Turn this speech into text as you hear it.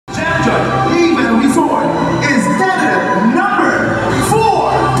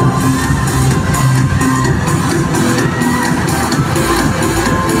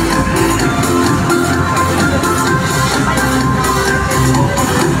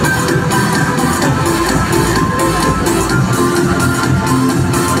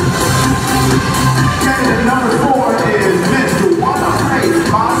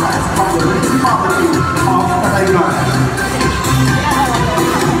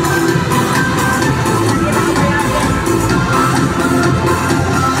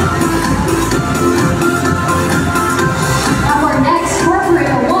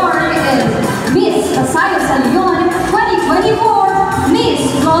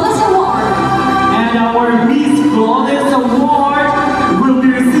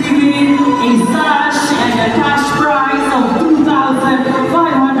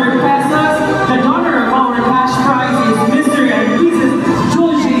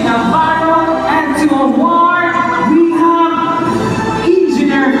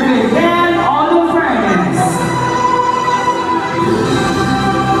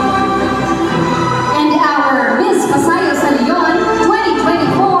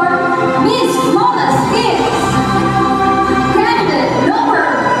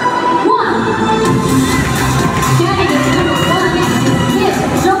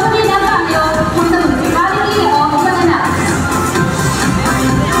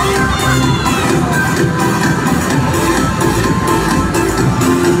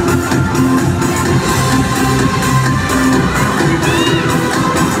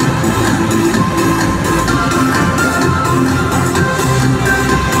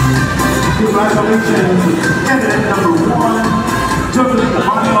Congratulations, candidate number 1, juggling the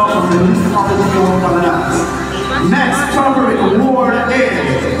Pasayaw of the municipality of Palanas. Next corporate award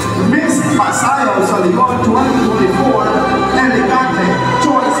is Miss Pasayaw sa Leon 2024 Elegante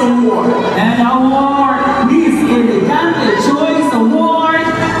Choice Award. And award, Miss Elegante Choice Award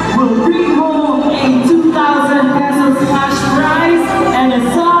will bring home a 2,000 pesos cash prize and a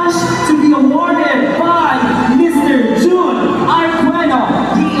sash to be awarded by Mr. June Arqueno,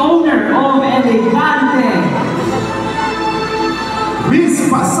 the owner of Elegante. Miss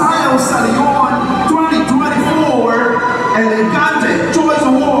Pasayaw sa Leon 2024 Elegante Choice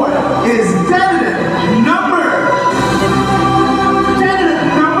Award is candidate number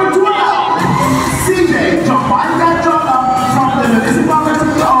 12, CJ Jamaica from the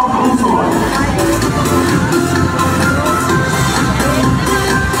municipality of Luzon.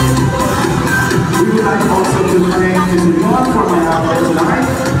 We would like also to thank Ms. Leon for my help tonight.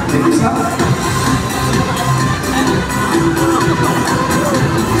 Thank you, sir.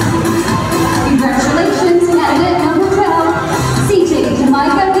 Congratulations, candidate number 12, CJ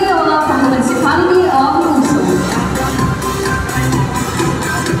Jamaica from the municipality of Luzon.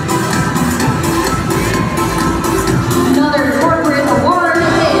 Another corporate award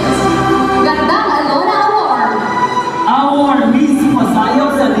is Gandang Alona Award. Our Miss Pasayaw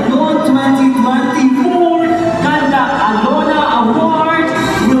sa Leon 2024 Ganda Alona Award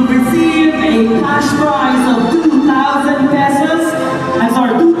will receive a cash prize of 2,000 pesos,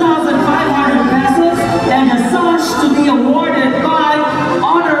 2,500 pesos, and a sash to be awarded by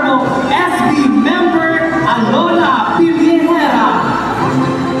Honorable SB member Alona Piliera.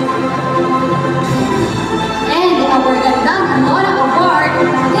 And our Gandang Alona Award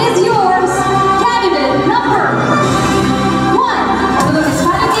is yours, candidate number 1 of the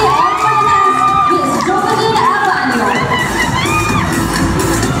municipality of Palanas, Miss Jocelyn Abanyo.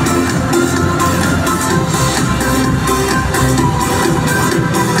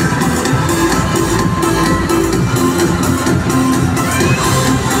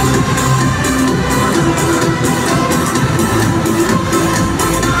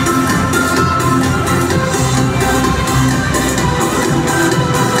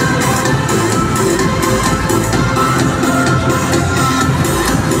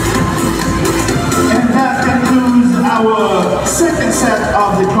 And that concludes our second set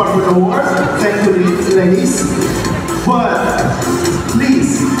of the corporate awards. Thank you, ladies. But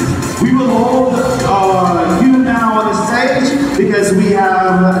please, we will hold you now on the stage because we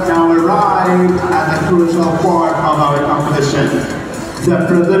have now arrived at the crucial part of our competition, the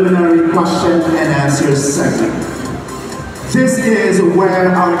preliminary question and answer segment. This is where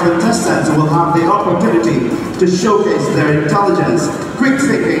our contestants will have the opportunity to showcase their intelligence, quick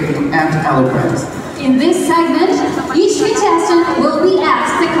thinking, and eloquence. In this segment, each contestant will be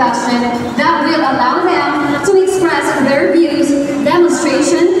asked a question that will allow them to express their views,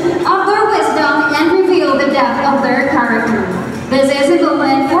 demonstration of their wisdom, and reveal the depth of their character. This is a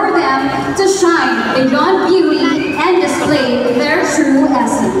moment for them to shine beyond beauty and display their true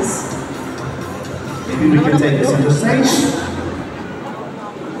essence. Maybe we can take the center stage.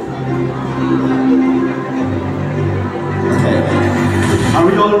 Okay. Are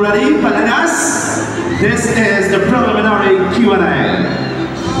we all ready, Palanas? This is the preliminary Q&A.